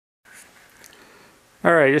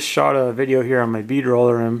Alright, I just shot a video here on my bead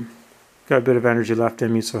roller and got a bit of energy left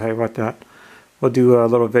in me, so hey, what that? We'll do a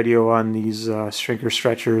little video on these shrinker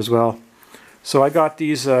stretcher as well. So I got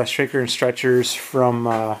these shrinker and stretchers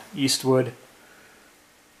from Eastwood.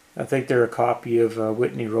 I think they're a copy of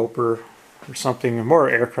Whitney Roper or something, more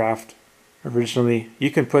aircraft originally. You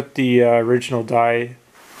can put the original die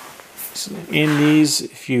in these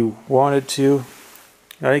if you wanted to.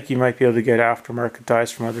 I think you might be able to get aftermarket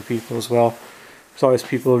dies from other people as well. There's always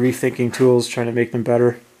people rethinking tools, trying to make them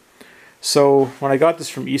better. So when I got this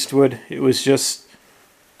from Eastwood, it was just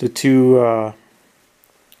the two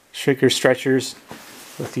shrinker stretchers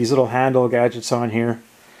with these little handle gadgets on here.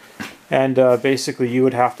 And basically you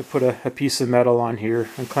would have to put a piece of metal on here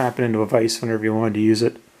and clamp it into a vise whenever you wanted to use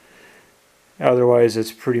it. Otherwise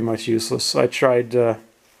it's pretty much useless. I tried to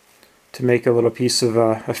make a little piece of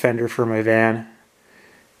a fender for my van,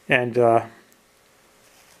 and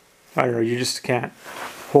I don't know, you just can't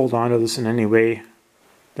hold on to this in any way.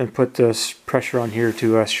 Then put the pressure on here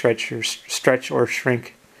to stretch or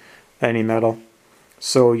shrink any metal.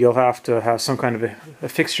 So you'll have to have some kind of a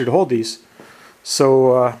fixture to hold these.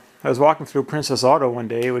 So I was walking through Princess Auto one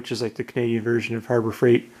day, which is like the Canadian version of Harbor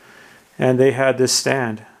Freight, and they had this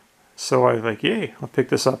stand. So I was like, yay, I'll pick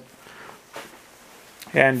this up.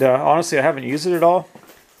 And honestly, I haven't used it at all,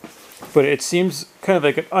 but it seems kind of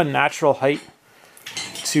like an unnatural height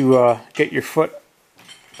to get your foot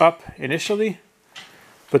up initially,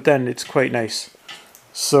 but then it's quite nice.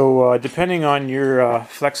 So depending on your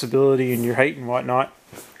flexibility and your height and whatnot,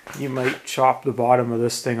 you might chop the bottom of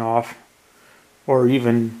this thing off, or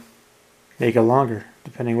even make it longer,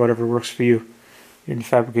 depending whatever works for you. You're in the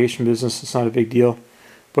fabrication business, it's not a big deal,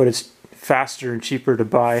 but it's faster and cheaper to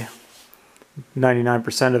buy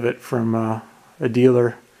 99% of it from a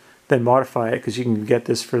dealer than modify it, because you can get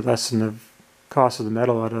this for less than the cost of the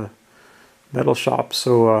metal at a metal shop.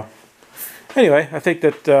 So anyway, I think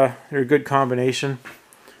that they're a good combination.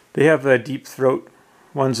 They have deep throat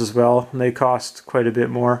ones as well, and they cost quite a bit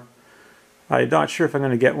more. I'm not sure if I'm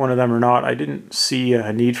going to get one of them or not. I didn't see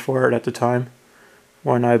a need for it at the time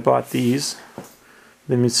when I bought these.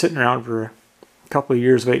 They've been sitting around for a couple of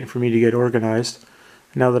years waiting for me to get organized.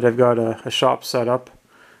 Now that I've got a shop set up,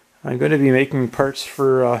 I'm going to be making parts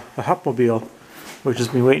for a Hupmobile, which has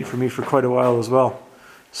been waiting for me for quite a while as well.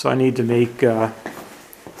 So I need to make back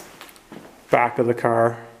of the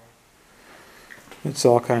car. It's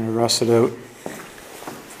all kind of rusted out.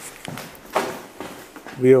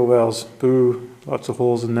 Wheel wells, boo, lots of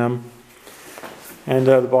holes in them. And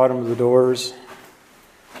the bottom of the doors.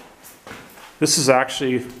 This is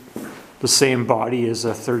actually the same body as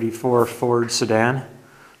a 34 Ford sedan.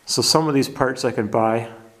 So some of these parts I can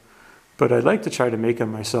buy, but I'd like to try to make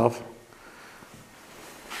them myself.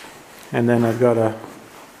 And then I've got a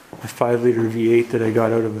 5-liter V8 that I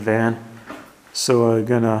got out of a van. So I'm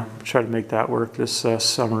gonna try to make that work this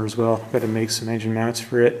summer as well. Got to make some engine mounts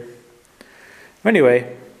for it.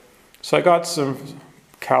 Anyway, so I got some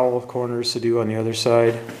cowl corners to do on the other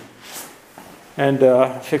side, and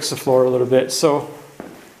fix the floor a little bit. So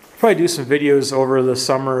probably do some videos over the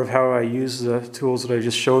summer of how I use the tools that I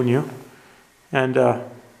just shown you. And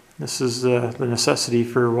this is the necessity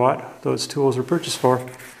for what those tools were purchased for.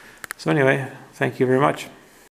 So anyway, thank you very much.